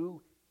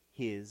 through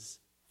his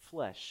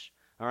flesh.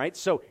 All right,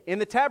 so in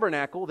the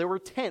tabernacle, there were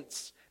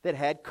tents that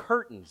had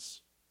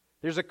curtains.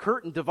 There's a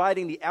curtain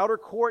dividing the outer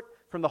court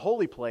from the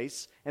holy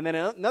place, and then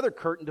another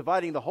curtain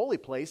dividing the holy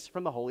place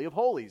from the Holy of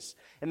Holies.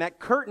 And that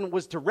curtain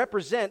was to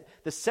represent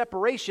the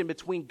separation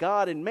between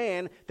God and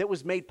man that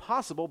was made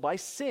possible by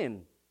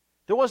sin.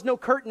 There was no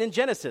curtain in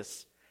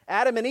Genesis.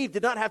 Adam and Eve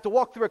did not have to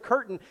walk through a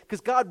curtain because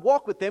God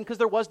walked with them because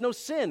there was no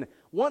sin.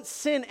 Once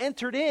sin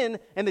entered in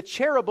and the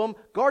cherubim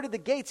guarded the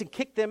gates and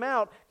kicked them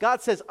out,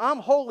 God says, I'm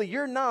holy,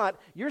 you're not.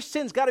 Your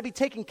sin's got to be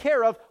taken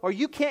care of or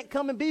you can't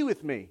come and be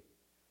with me.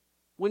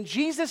 When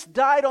Jesus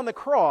died on the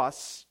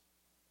cross,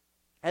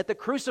 at the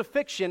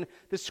crucifixion,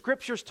 the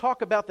scriptures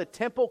talk about the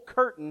temple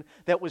curtain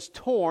that was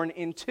torn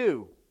in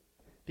two.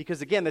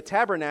 Because again, the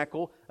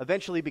tabernacle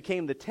eventually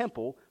became the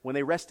temple when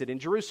they rested in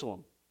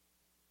Jerusalem.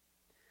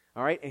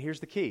 All right, and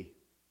here's the key.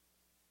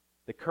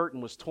 The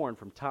curtain was torn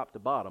from top to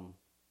bottom.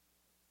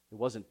 It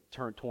wasn't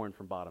torn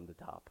from bottom to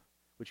top,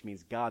 which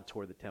means God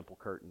tore the temple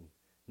curtain,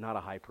 not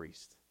a high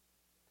priest.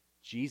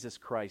 Jesus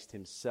Christ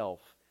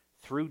himself,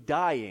 through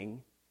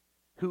dying,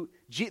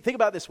 think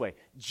about it this way.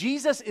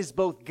 Jesus is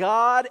both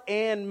God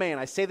and man.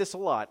 I say this a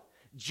lot.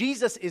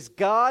 Jesus is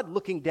God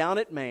looking down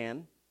at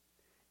man,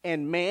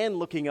 and man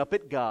looking up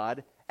at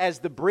God as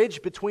the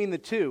bridge between the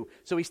two.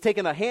 So he's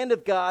taken the hand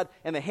of God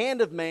and the hand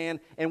of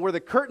man, and where the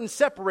curtain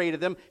separated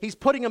them, he's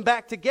putting them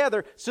back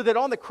together so that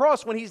on the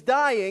cross when he's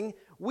dying,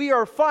 we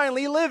are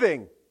finally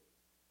living.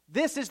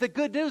 This is the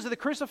good news of the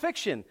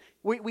crucifixion.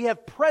 We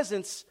have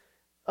presence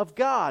of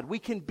God. We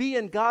can be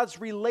in God's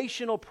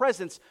relational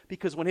presence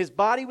because when his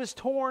body was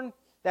torn,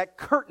 that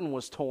curtain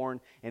was torn,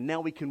 and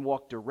now we can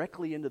walk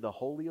directly into the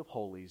Holy of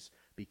Holies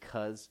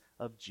because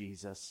of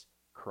Jesus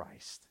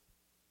Christ.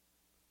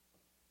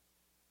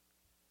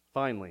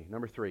 Finally,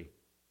 number 3,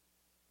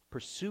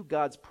 pursue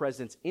God's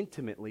presence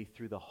intimately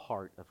through the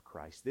heart of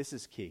Christ. This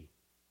is key.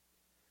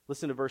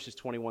 Listen to verses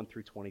 21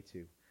 through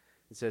 22.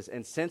 It says,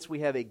 and since we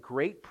have a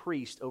great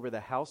priest over the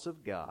house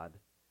of God,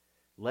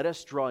 let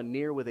us draw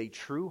near with a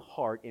true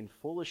heart in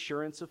full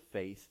assurance of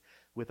faith,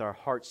 with our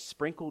hearts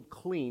sprinkled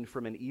clean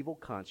from an evil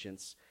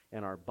conscience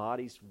and our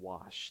bodies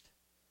washed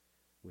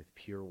with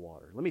pure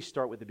water. Let me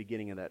start with the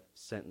beginning of that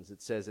sentence.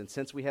 It says, and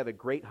since we have a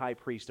great high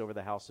priest over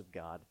the house of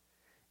God,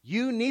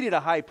 You needed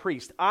a high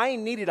priest. I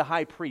needed a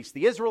high priest.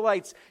 The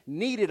Israelites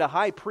needed a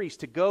high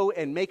priest to go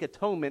and make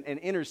atonement and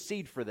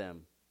intercede for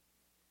them.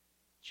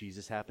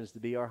 Jesus happens to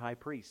be our high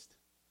priest.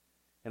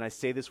 And I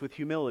say this with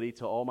humility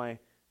to all my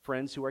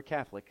friends who are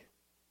Catholic.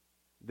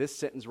 This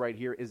sentence right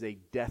here is a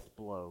death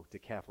blow to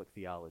Catholic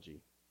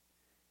theology.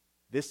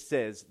 This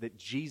says that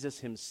Jesus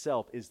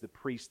himself is the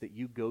priest that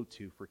you go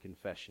to for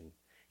confession.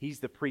 He's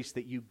the priest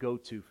that you go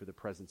to for the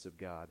presence of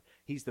God.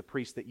 He's the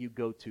priest that you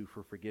go to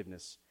for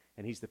forgiveness.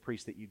 And he's the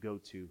priest that you go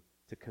to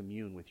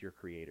commune with your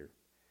Creator.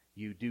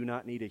 You do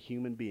not need a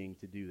human being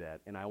to do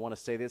that. And I want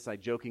to say this, I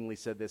jokingly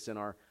said this in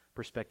our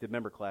prospective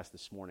member class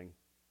this morning.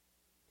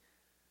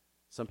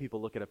 Some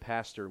people look at a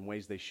pastor in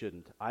ways they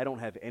shouldn't. I don't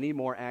have any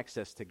more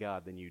access to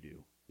God than you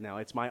do. Now,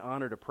 it's my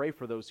honor to pray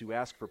for those who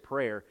ask for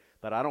prayer,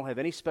 but I don't have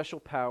any special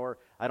power.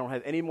 I don't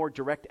have any more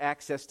direct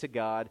access to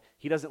God.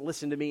 He doesn't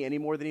listen to me any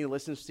more than he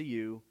listens to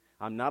you.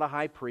 I'm not a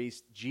high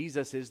priest.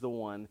 Jesus is the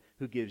one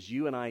who gives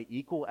you and I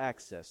equal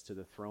access to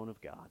the throne of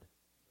God.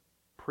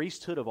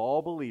 Priesthood of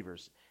all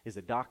believers is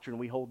a doctrine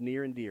we hold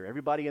near and dear.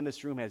 Everybody in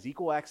this room has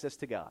equal access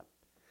to God.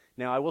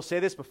 Now, I will say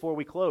this before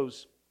we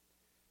close.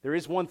 There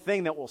is one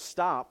thing that will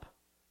stop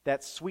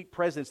that sweet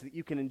presence that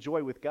you can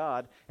enjoy with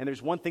God, and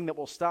there's one thing that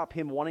will stop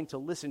him wanting to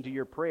listen to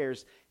your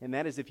prayers, and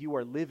that is if you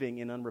are living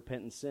in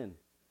unrepentant sin.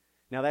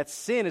 Now, that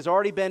sin has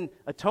already been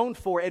atoned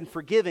for and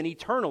forgiven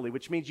eternally,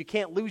 which means you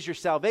can't lose your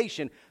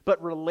salvation,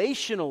 but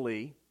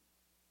relationally,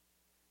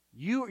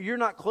 you're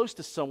not close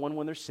to someone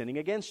when they're sinning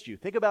against you.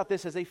 Think about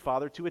this as a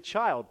father to a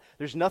child.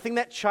 There's nothing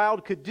that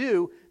child could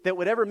do that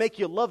would ever make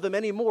you love them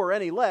any more or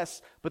any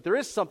less, but there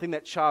is something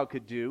that child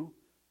could do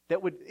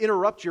that would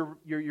interrupt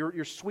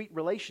your sweet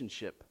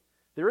relationship.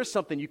 There is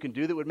something you can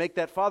do that would make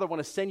that father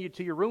want to send you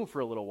to your room for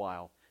a little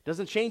while.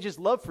 Doesn't change his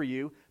love for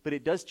you, but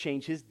it does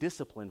change his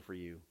discipline for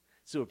you.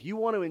 So if you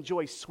want to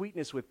enjoy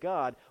sweetness with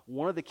God,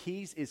 one of the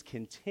keys is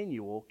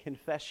continual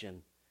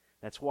confession.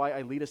 That's why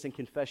I lead us in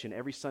confession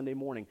every Sunday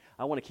morning.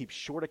 I want to keep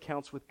short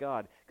accounts with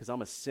God because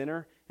I'm a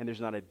sinner, and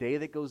there's not a day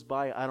that goes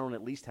by I don't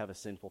at least have a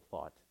sinful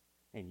thought.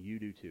 And you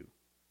do too.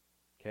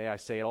 Okay, I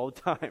say it all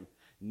the time.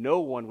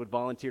 No one would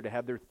volunteer to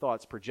have their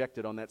thoughts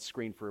projected on that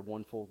screen for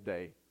one full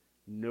day.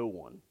 No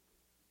one.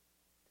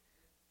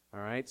 All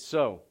right,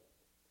 so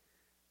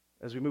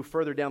as we move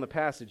further down the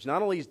passage,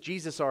 not only is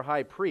Jesus our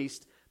high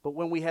priest, but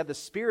when we have the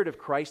Spirit of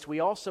Christ, we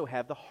also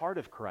have the heart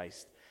of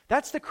Christ.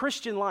 That's the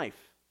Christian life.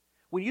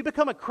 When you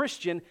become a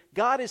Christian,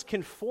 God is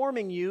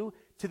conforming you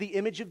to the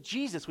image of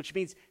Jesus, which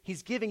means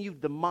he's giving you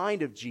the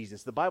mind of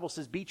Jesus. The Bible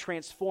says, be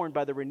transformed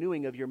by the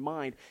renewing of your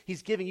mind.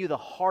 He's giving you the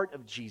heart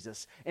of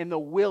Jesus and the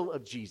will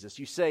of Jesus.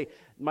 You say,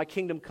 my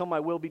kingdom come, my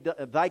will be done.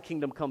 Thy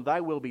kingdom come,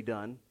 thy will be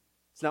done.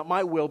 It's not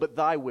my will, but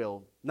thy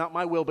will. Not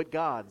my will, but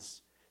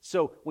God's.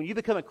 So when you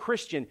become a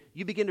Christian,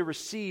 you begin to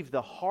receive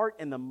the heart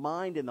and the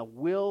mind and the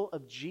will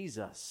of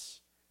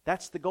Jesus.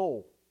 That's the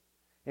goal.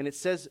 And it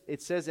says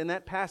in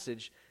that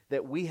passage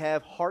that we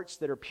have hearts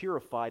that are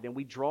purified and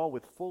we draw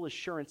with full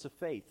assurance of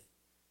faith.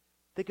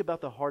 Think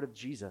about the heart of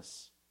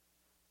Jesus.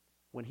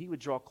 When he would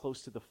draw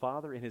close to the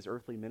Father in his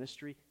earthly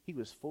ministry, he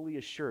was fully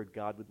assured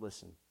God would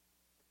listen.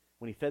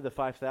 When he fed the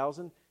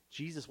 5,000,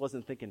 Jesus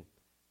wasn't thinking,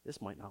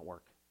 this might not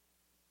work.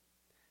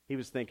 He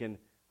was thinking,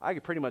 I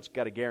pretty much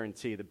got a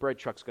guarantee the bread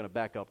truck's going to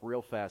back up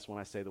real fast when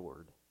I say the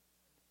word.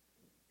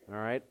 All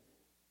right?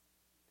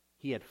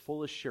 He had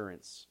full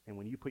assurance, and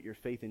when you put your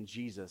faith in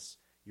Jesus,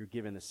 you're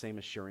given the same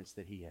assurance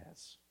that he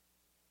has.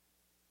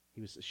 He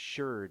was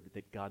assured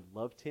that God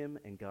loved him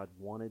and God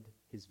wanted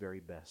his very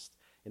best.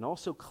 And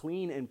also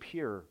clean and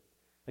pure.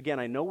 Again,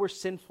 I know we're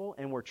sinful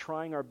and we're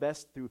trying our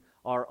best through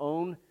our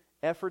own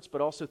efforts, but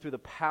also through the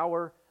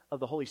power of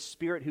the Holy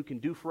Spirit who can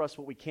do for us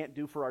what we can't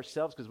do for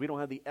ourselves because we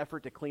don't have the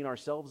effort to clean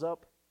ourselves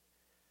up.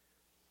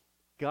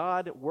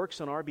 God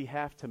works on our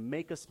behalf to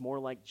make us more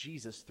like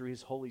Jesus through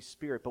his Holy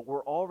Spirit, but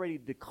we're already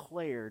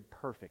declared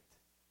perfect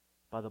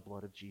by the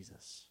blood of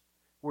Jesus.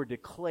 We're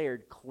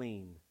declared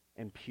clean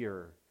and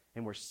pure,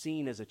 and we're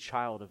seen as a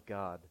child of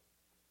God.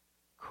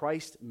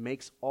 Christ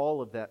makes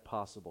all of that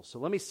possible. So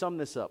let me sum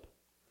this up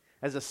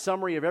as a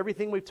summary of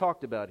everything we've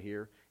talked about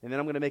here, and then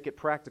I'm going to make it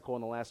practical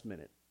in the last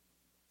minute.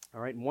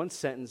 All right, in one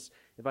sentence,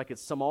 if I could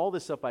sum all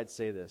this up, I'd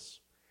say this.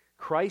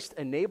 Christ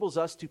enables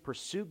us to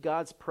pursue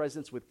God's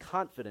presence with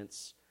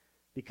confidence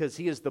because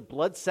he is the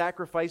blood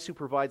sacrifice who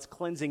provides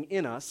cleansing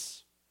in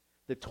us,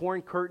 the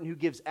torn curtain who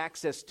gives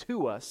access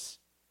to us,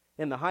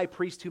 and the high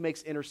priest who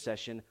makes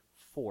intercession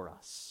for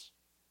us.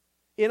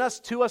 In us,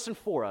 to us, and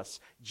for us.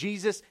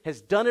 Jesus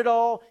has done it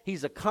all.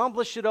 He's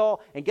accomplished it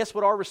all. And guess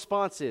what our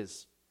response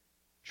is?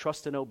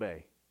 Trust and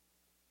obey.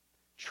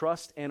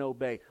 Trust and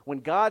obey. When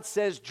God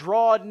says,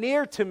 draw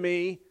near to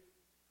me,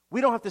 we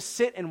don't have to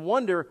sit and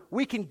wonder.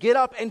 We can get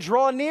up and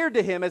draw near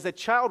to him as a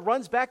child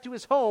runs back to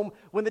his home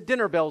when the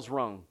dinner bell's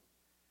rung.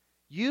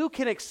 You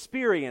can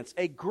experience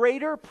a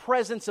greater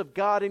presence of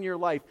God in your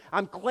life.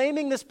 I'm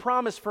claiming this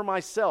promise for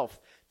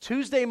myself.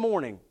 Tuesday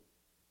morning,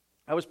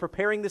 I was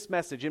preparing this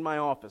message in my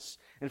office,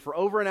 and for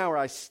over an hour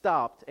I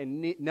stopped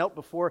and knelt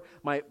before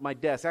my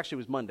desk. Actually,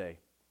 it was Monday.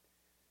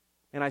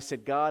 And I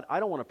said, God, I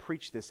don't want to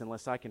preach this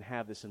unless I can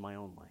have this in my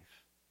own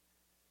life.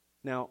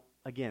 Now,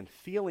 again,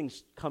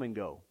 feelings come and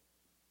go.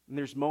 And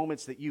there's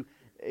moments that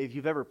if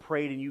you've ever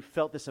prayed and you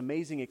felt this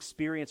amazing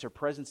experience or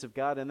presence of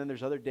God, and then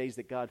there's other days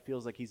that God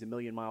feels like He's a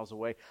million miles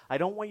away. I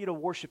don't want you to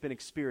worship an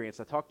experience.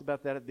 I talked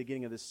about that at the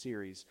beginning of this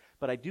series.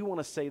 But I do want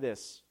to say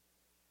this.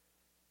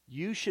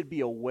 You should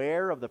be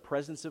aware of the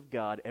presence of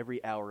God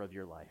every hour of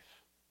your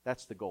life.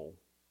 That's the goal.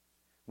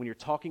 When you're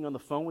talking on the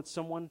phone with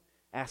someone,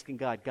 asking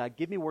God, God,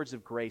 give me words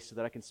of grace so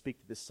that I can speak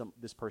to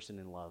this person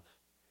in love.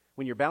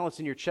 When you're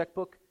balancing your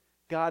checkbook,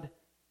 God,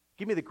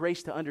 give me the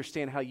grace to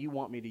understand how you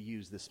want me to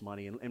use this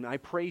money. And I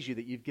praise you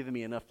that you've given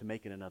me enough to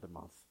make it another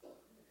month.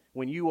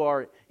 When you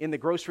are in the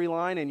grocery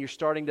line and you're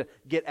starting to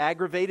get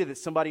aggravated that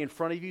somebody in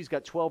front of you has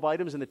got 12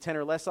 items in the 10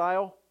 or less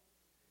aisle,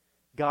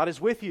 God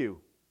is with you.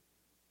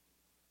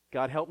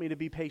 God, help me to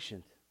be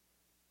patient.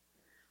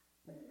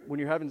 When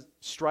you're having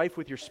strife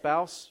with your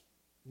spouse,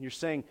 and you're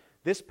saying,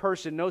 this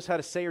person knows how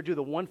to say or do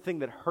the one thing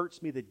that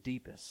hurts me the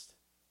deepest,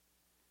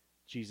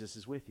 Jesus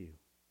is with you.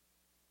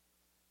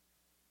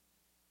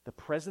 The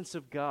presence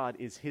of God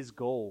is His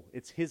goal.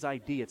 It's His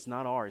idea. It's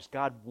not ours.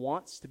 God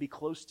wants to be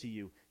close to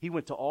you. He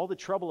went to all the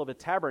trouble of a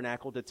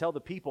tabernacle to tell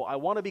the people, I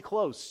want to be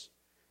close.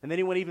 And then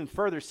He went even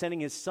further, sending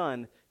His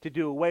Son to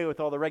do away with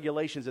all the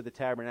regulations of the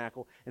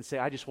tabernacle and say,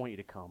 I just want you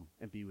to come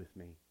and be with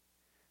me.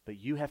 But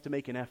you have to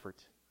make an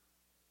effort.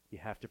 You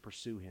have to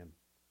pursue Him.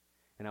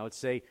 And I would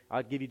say,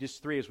 I'd give you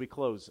just 3 as we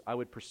close. I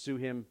would pursue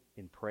Him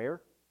in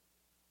prayer.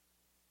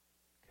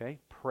 Okay?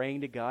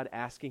 Praying to God,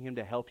 asking Him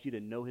to help you to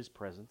know His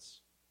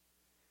presence.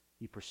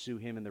 You pursue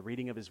Him in the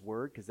reading of His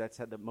Word, because that's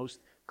the most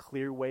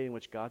clear way in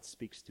which God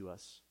speaks to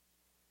us.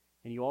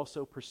 And you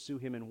also pursue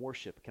Him in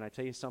worship. Can I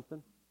tell you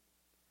something?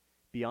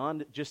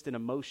 Beyond just an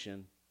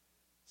emotion,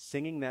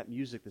 singing that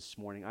music this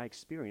morning, I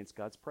experienced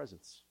God's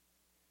presence.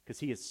 Because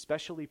He is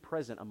specially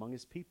present among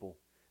His people.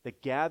 The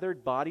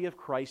gathered body of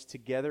Christ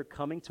together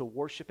coming to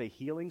worship a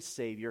healing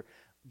Savior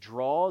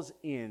draws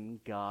in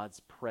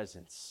God's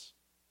presence.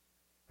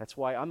 That's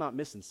why I'm not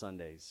missing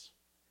Sundays.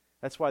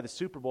 That's why the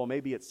Super Bowl may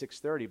be at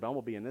 6:30, but I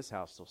won't be in this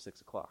house till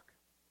 6 o'clock.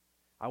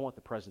 I want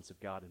the presence of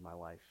God in my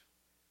life.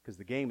 Because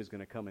the game is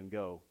going to come and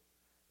go,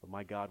 but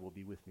my God will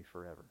be with me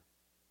forever.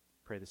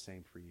 Pray the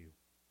same for you.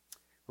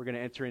 We're going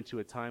to enter into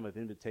a time of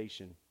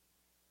invitation.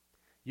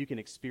 You can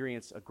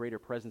experience a greater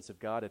presence of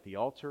God at the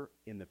altar,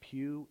 in the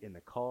pew, in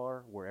the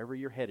car, wherever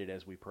you're headed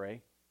as we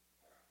pray.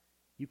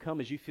 You come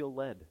as you feel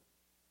led.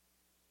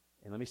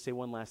 And let me say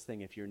one last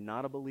thing. If you're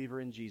not a believer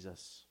in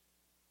Jesus,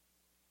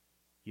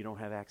 you don't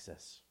have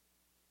access.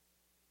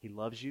 He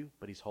loves you,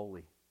 but He's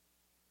holy.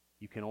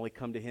 You can only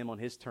come to Him on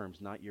His terms,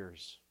 not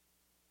yours.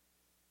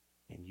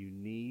 And you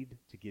need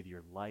to give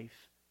your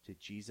life to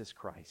Jesus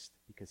Christ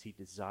because He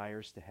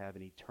desires to have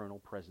an eternal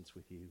presence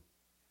with you.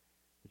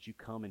 Would you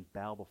come and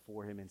bow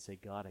before Him and say,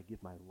 God, I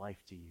give my life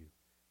to you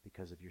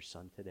because of your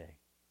Son today.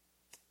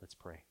 Let's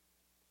pray.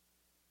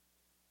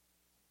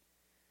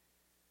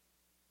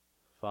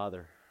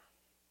 Father,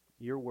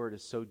 your word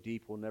is so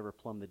deep we'll never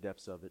plumb the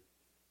depths of it.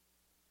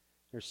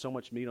 There's so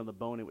much meat on the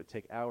bone it would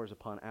take hours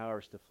upon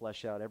hours to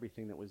flesh out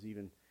everything that was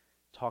even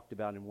talked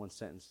about in one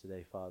sentence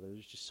today, Father.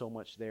 There's just so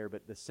much there,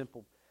 but the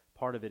simple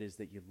part of it is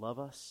that you love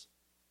us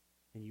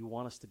and you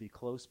want us to be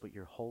close, but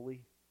you're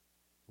holy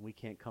and we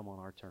can't come on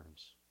our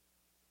terms.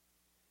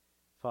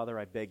 Father,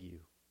 I beg you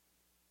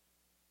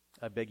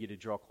to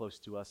draw close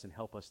to us and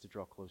help us to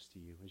draw close to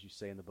you, as you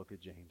say in the book of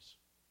James.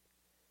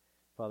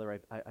 Father,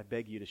 I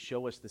beg you to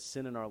show us the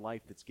sin in our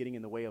life that's getting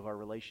in the way of our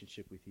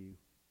relationship with you.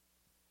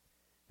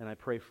 And I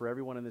pray for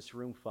everyone in this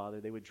room, Father,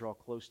 they would draw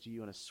close to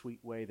you in a sweet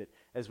way, that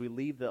as we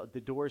leave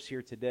the doors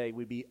here today,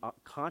 we'd be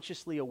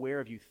consciously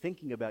aware of you,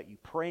 thinking about you,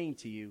 praying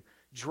to you,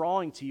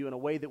 drawing to you in a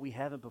way that we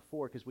haven't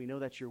before, because we know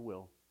that's your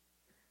will.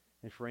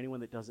 And for anyone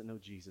that doesn't know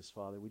Jesus,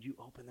 Father, would you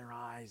open their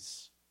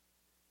eyes?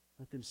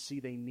 Let them see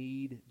they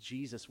need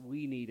Jesus.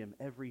 We need Him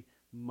every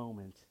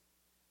moment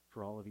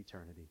for all of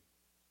eternity.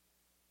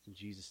 It's in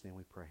Jesus' name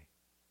we pray.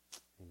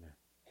 Amen.